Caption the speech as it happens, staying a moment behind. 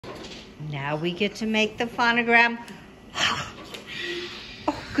Now we get to make the phonogram.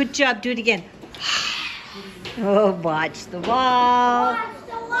 Oh, good job. Do it again. Oh, watch the wall. Watch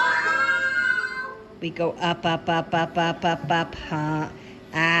the wall. We go up, up, up, up, up, up, up.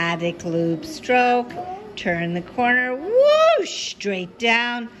 Attic loop stroke. Turn the corner. Whoosh! Straight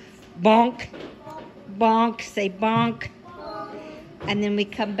down. Bonk. Bonk. Say bonk. And then we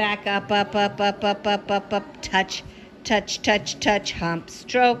come back up, up, up, up, up, up, up, up. Touch, touch, touch, touch. Hump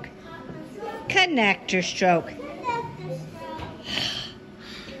stroke. Connector stroke.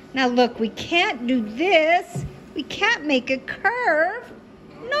 Now look, we can't do this. We can't make a curve.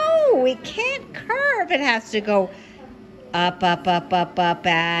 No, we can't curve. It has to go up, up, up, up, up,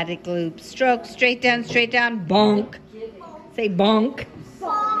 attic loop, stroke, straight down, bonk. Say bonk.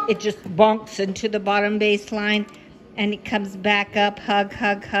 It just bonks into the bottom baseline, and it comes back up, hug,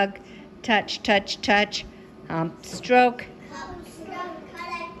 hug, hug, touch, touch, touch, hump, stroke,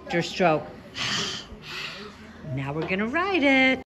 connector stroke. Now we're gonna write it.